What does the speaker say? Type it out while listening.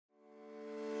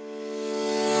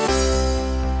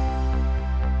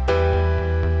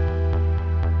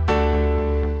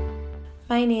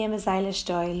My name is Eilish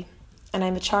Doyle and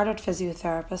I'm a chartered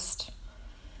physiotherapist.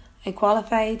 I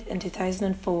qualified in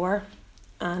 2004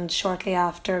 and shortly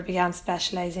after began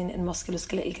specialising in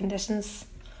musculoskeletal conditions.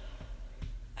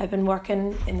 I've been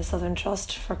working in the Southern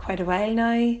Trust for quite a while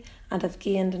now and have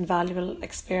gained invaluable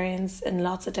experience in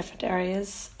lots of different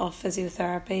areas of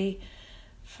physiotherapy,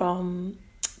 from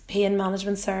pain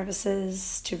management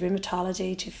services to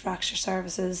rheumatology to fracture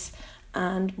services,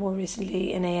 and more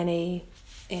recently in A&E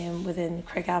within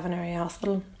Craigavon Area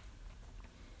Hospital.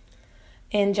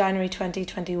 In January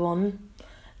 2021,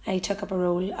 I took up a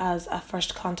role as a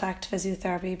first contact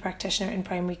physiotherapy practitioner in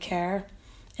primary care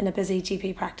in a busy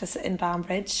GP practice in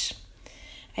Banbridge.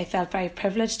 I felt very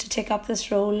privileged to take up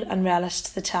this role and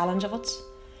relished the challenge of it.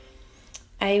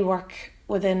 I work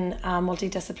within a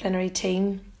multidisciplinary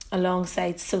team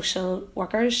alongside social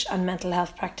workers and mental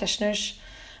health practitioners,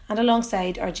 and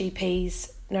alongside our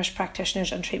GPs, nurse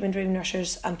practitioners and treatment room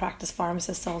nurses and practice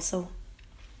pharmacists also.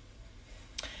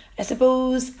 I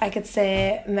suppose I could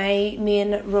say my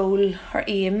main role or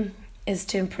aim is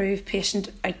to improve patient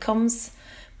outcomes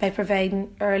by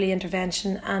providing early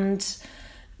intervention and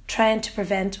trying to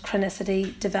prevent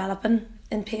chronicity developing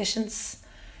in patients.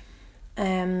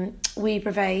 We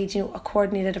provide a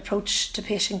coordinated approach to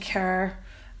patient care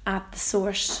at the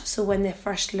source, so when they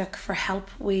first look for help,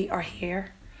 we are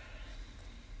here.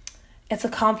 It's a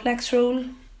complex role.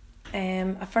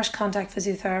 A first contact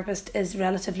physiotherapist is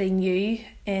relatively new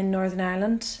in Northern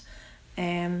Ireland.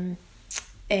 The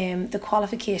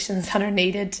qualifications that are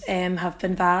needed have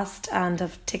been vast and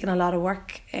have taken a lot of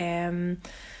work. I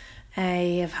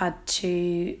have had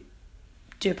to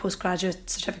do a postgraduate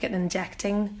certificate in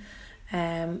injecting,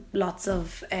 lots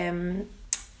of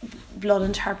blood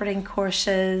interpreting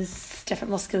courses,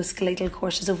 different musculoskeletal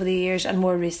courses over the years, and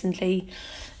more recently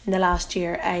in the last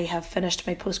year I have finished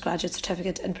my postgraduate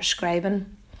certificate in prescribing.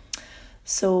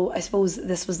 So I suppose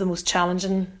this was the most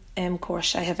challenging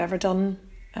course I have ever done,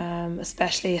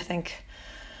 especially I think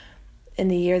in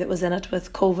the year that was in it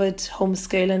with COVID,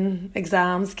 homeschooling,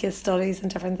 exams, case studies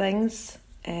and different things.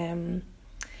 A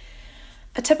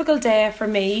typical day for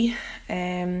me,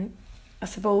 I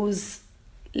suppose,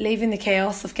 leaving the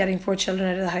chaos of getting 4 children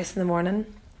out of the house in the morning,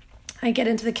 I get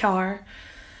into the car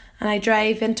and I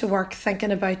drive into work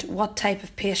thinking about what type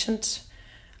of patient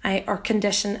or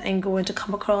condition I'm going to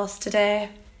come across today,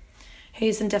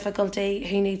 who's in difficulty,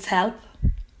 who needs help,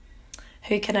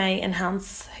 who can I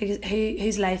enhance,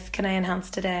 whose life can I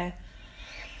enhance today.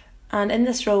 And in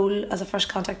this role as a first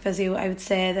contact physio, I would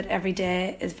say that every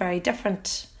day is very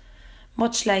different,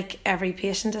 much like every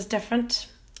patient is different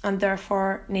and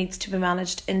therefore needs to be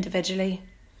managed individually.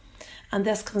 And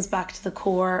this comes back to the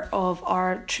core of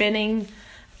our training,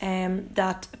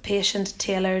 that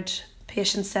patient-tailored,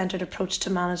 patient-centred approach to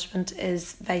management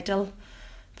is vital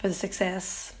for the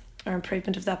success or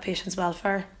improvement of that patient's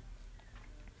welfare.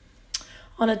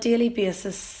 On a daily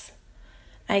basis,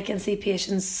 I can see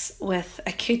patients with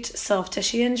acute soft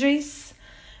tissue injuries,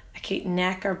 acute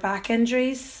neck or back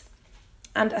injuries,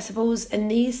 and I suppose in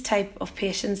these type of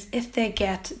patients, if they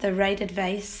get the right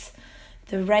advice,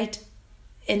 the right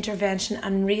intervention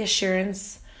and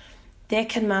reassurance, they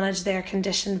can manage their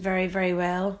condition very, very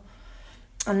well.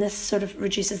 And this sort of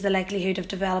reduces the likelihood of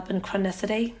developing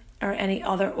chronicity or any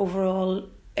other overall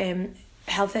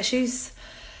health issues.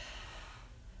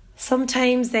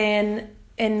 Sometimes then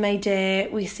in my day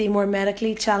we see more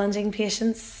medically challenging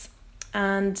patients,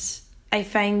 and I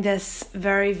find this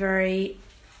very, very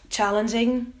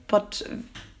challenging but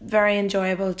very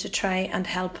enjoyable to try and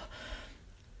help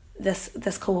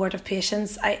this cohort of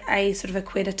patients. I sort of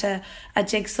equate it to a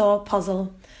jigsaw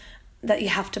puzzle that you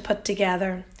have to put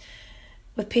together.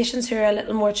 With patients who are a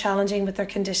little more challenging with their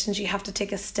conditions, you have to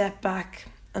take a step back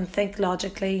and think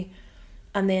logically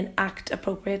and then act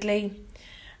appropriately.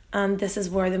 And this is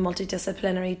where the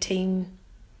multidisciplinary team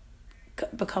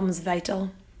becomes vital.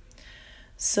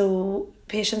 So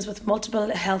patients with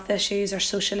multiple health issues or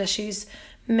social issues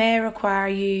may require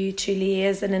you to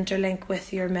liaise and interlink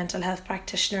with your mental health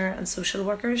practitioner and social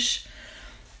workers.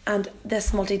 And this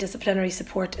multidisciplinary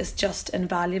support is just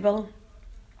invaluable.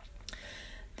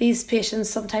 These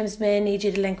patients sometimes may need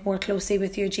you to link more closely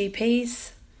with your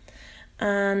GPs.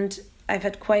 And I've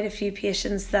had quite a few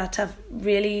patients that have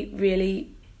really,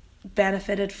 really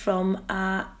benefited from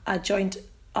a joint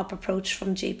up approach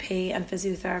from GP and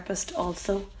physiotherapist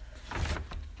also.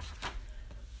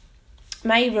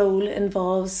 My role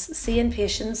involves seeing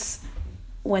patients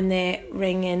when they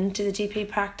ring in to the GP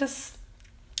practice,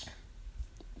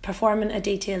 performing a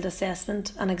detailed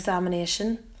assessment and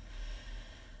examination,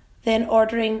 then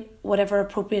ordering whatever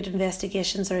appropriate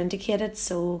investigations are indicated,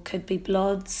 so could be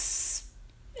bloods,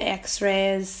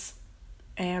 x-rays,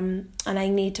 and I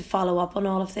need to follow up on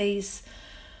all of these.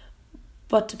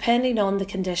 But depending on the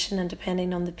condition and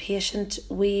depending on the patient,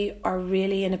 we are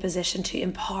really in a position to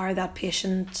empower that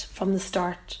patient from the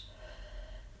start.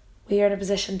 We are in a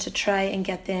position to try and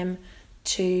get them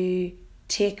to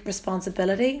take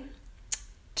responsibility,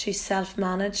 to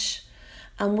self-manage,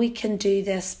 and we can do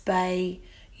this by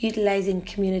utilising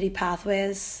community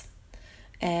pathways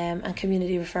and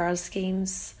community referral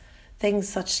schemes, things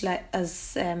such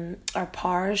as our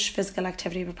PARS, Physical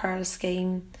Activity Referral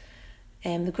Scheme,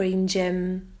 the Green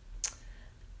Gym,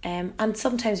 and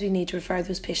sometimes we need to refer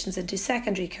those patients into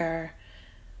secondary care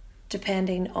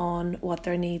depending on what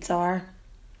their needs are.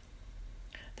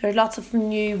 There are lots of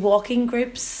new walking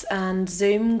groups and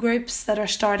Zoom groups that are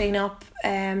starting up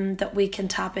that we can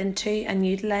tap into and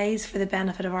utilise for the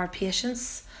benefit of our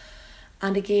patients.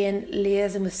 And again,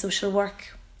 liaising with social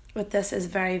work with this is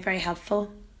very, very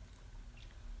helpful.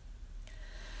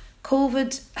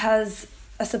 COVID has,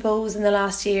 I suppose, in the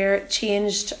last year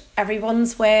changed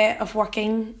everyone's way of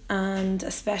working, and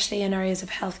especially in areas of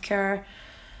healthcare,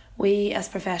 we as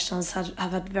professionals have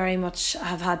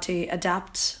had to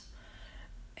adapt.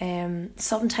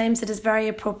 Sometimes it is very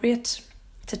appropriate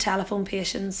to telephone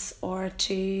patients or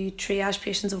to triage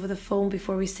patients over the phone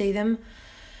before we see them.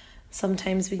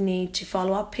 Sometimes we need to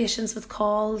follow up patients with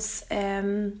calls,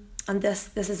 and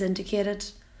this is indicated.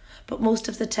 But most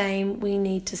of the time we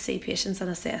need to see patients and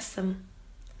assess them.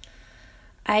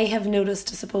 I have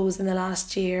noticed, I suppose, in the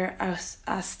last year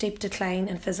a steep decline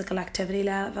in physical activity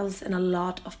levels in a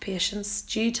lot of patients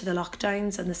due to the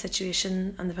lockdowns and the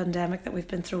situation and the pandemic that we've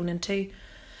been thrown into.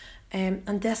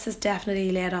 And this has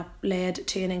definitely led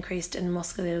to an increase in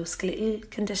musculoskeletal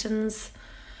conditions,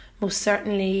 most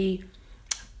certainly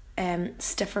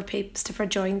stiffer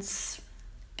joints,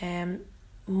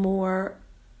 more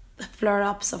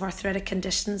flare-ups of arthritic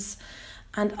conditions,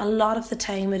 and a lot of the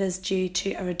time it is due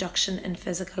to a reduction in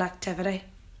physical activity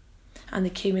and the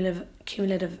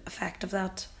cumulative effect of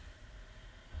that.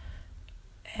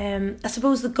 I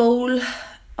suppose the goal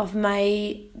of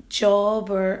my job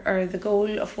or the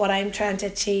goal of what I'm trying to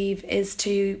achieve is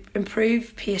to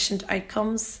improve patient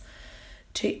outcomes,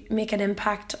 to make an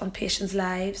impact on patients'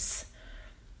 lives,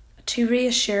 to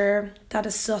reassure. That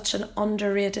is such an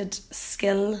underrated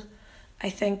skill. I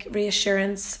think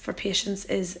reassurance for patients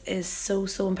is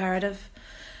so imperative,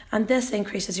 and this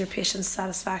increases your patient's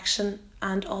satisfaction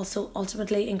and also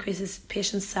ultimately increases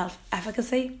patients'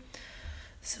 self-efficacy.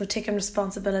 So taking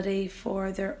responsibility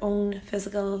for their own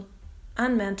physical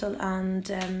and mental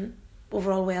and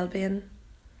overall well-being.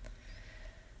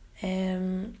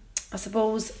 I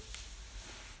suppose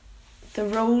the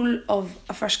role of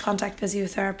a first contact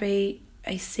physiotherapy,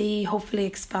 I see hopefully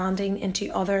expanding into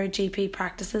other GP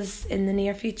practices in the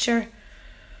near future.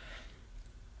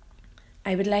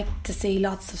 I would like to see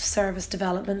lots of service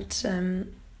development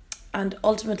and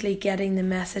ultimately getting the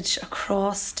message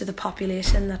across to the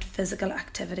population that physical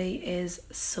activity is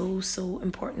so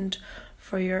important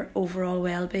for your overall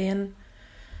well-being.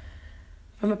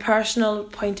 From a personal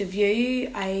point of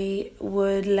view, I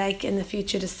would like in the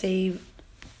future to see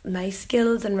my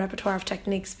skills and repertoire of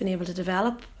techniques being able to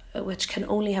develop, which can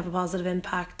only have a positive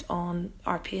impact on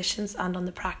our patients and on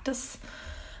the practice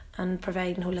and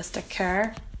providing holistic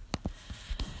care.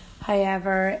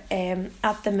 However,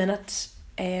 at the minute,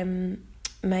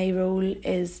 my role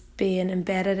is being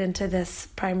embedded into this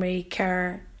primary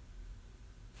care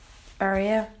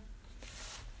area,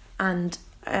 and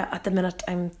at the minute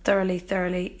I'm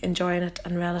thoroughly enjoying it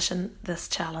and relishing this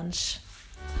challenge.